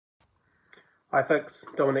Hi folks,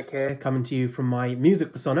 Dominic here, coming to you from my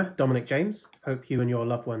music persona, Dominic James. Hope you and your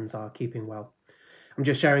loved ones are keeping well. I'm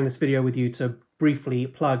just sharing this video with you to briefly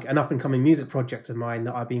plug an up-and-coming music project of mine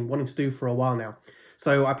that I've been wanting to do for a while now.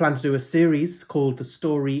 So I plan to do a series called The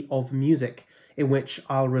Story of Music, in which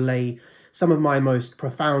I'll relay some of my most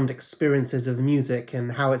profound experiences of music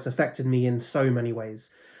and how it's affected me in so many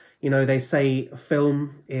ways. You know, they say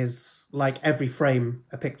film is like every frame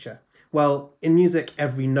a picture. Well, in music,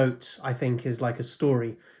 every note, I think, is like a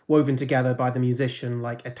story, woven together by the musician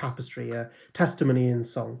like a tapestry, a testimony in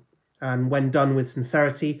song. And when done with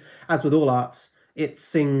sincerity, as with all arts, it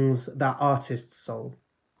sings that artist's soul.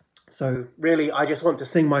 So really, I just want to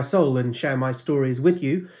sing my soul and share my stories with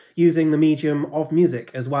you using the medium of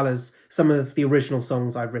music, as well as some of the original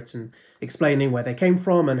songs I've written, explaining where they came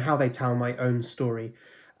from and how they tell my own story.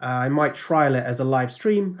 I might trial it as a live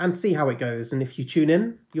stream and see how it goes, and if you tune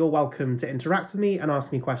in, you're welcome to interact with me and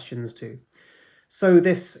ask me questions too. So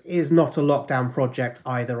this is not a lockdown project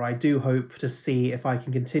either. I do hope to see if I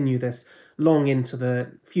can continue this long into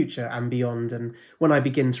the future and beyond, and when I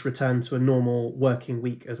begin to return to a normal working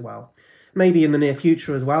week as well. Maybe in the near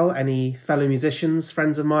future as well, any fellow musicians,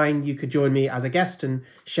 friends of mine, you could join me as a guest and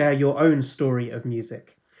share your own story of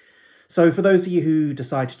music. So for those of you who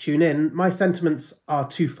decide to tune in, my sentiments are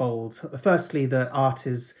twofold. Firstly, that art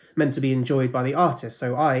is meant to be enjoyed by the artist,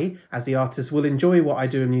 so I, as the artist, will enjoy what I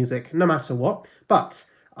do in music no matter what,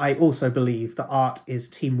 but I also believe that art is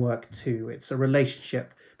teamwork too. It's a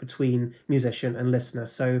relationship between musician and listener,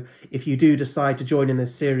 so if you do decide to join in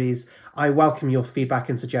this series, I welcome your feedback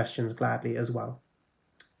and suggestions gladly as well.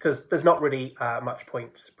 Because there's not really much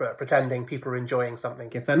point pretending people are enjoying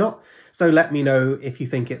something if they're not. So let me know if you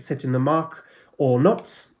think it's hitting the mark or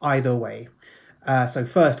not, either way. So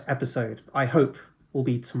first episode, I hope, will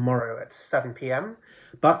be tomorrow at 7 p.m.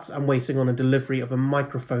 But I'm waiting on a delivery of a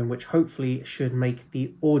microphone, which hopefully should make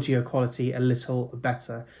the audio quality a little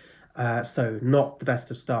better. So not the best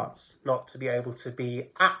of starts. Not to be able to be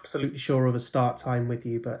absolutely sure of a start time with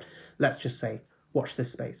you, but let's just say, watch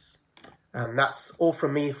this space. And that's all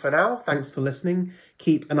from me for now. Thanks for listening.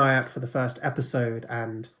 Keep an eye out for the first episode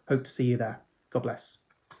and hope to see you there. God bless.